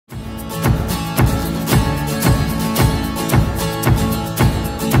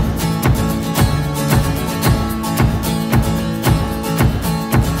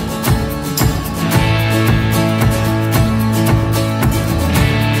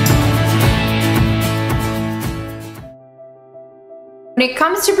When it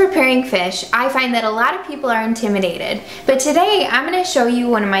comes to preparing fish, I find that a lot of people are intimidated, but today I'm going to show you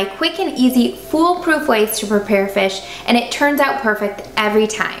one of my quick and easy foolproof ways to prepare fish, and it turns out perfect every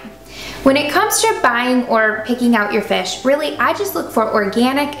time. When it comes to buying or picking out your fish, really I just look for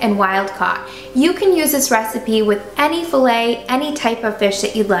organic and wild caught. You can use this recipe with any fillet, any type of fish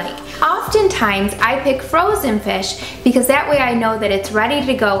that you'd like. Oftentimes I pick frozen fish because that way I know that it's ready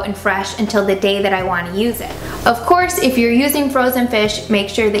to go and fresh until the day that I want to use it. Of course, if you're using frozen fish, make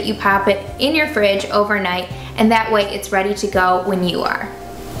sure that you pop it in your fridge overnight, and that way it's ready to go when you are.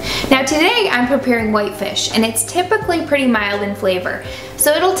 Now today I'm preparing whitefish, and it's typically pretty mild in flavor,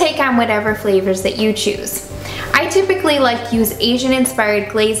 so it'll take on whatever flavors that you choose. I typically like to use Asian inspired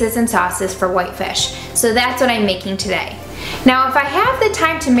glazes and sauces for whitefish, so that's what I'm making today. Now if I have the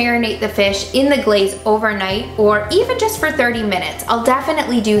time to marinate the fish in the glaze overnight or even just for 30 minutes, I'll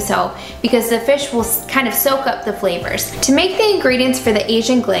definitely do so because the fish will kind of soak up the flavors. To make the ingredients for the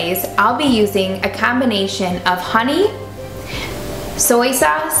Asian glaze, I'll be using a combination of honey, soy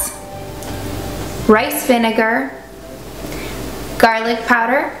sauce, rice vinegar, garlic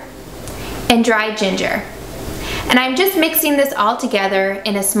powder, and dried ginger. And I'm just mixing this all together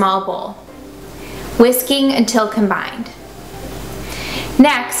in a small bowl, whisking until combined.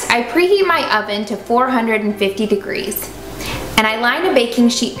 Next, I preheat my oven to 450 degrees, and I line a baking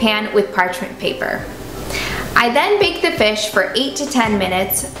sheet pan with parchment paper. I then bake the fish for 8 to 10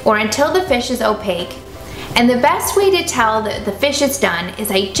 minutes or until the fish is opaque. And the best way to tell that the fish is done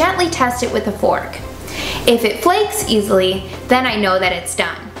is I gently test it with a fork. If it flakes easily, then I know that it's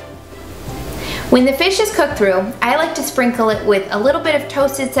done. When the fish is cooked through, I like to sprinkle it with a little bit of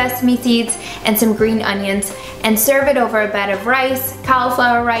toasted sesame seeds and some green onions and serve it over a bed of rice,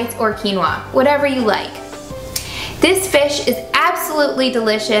 cauliflower rice, or quinoa, whatever you like. This fish is absolutely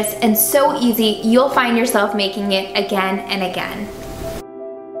delicious and so easy you'll find yourself making it again and again.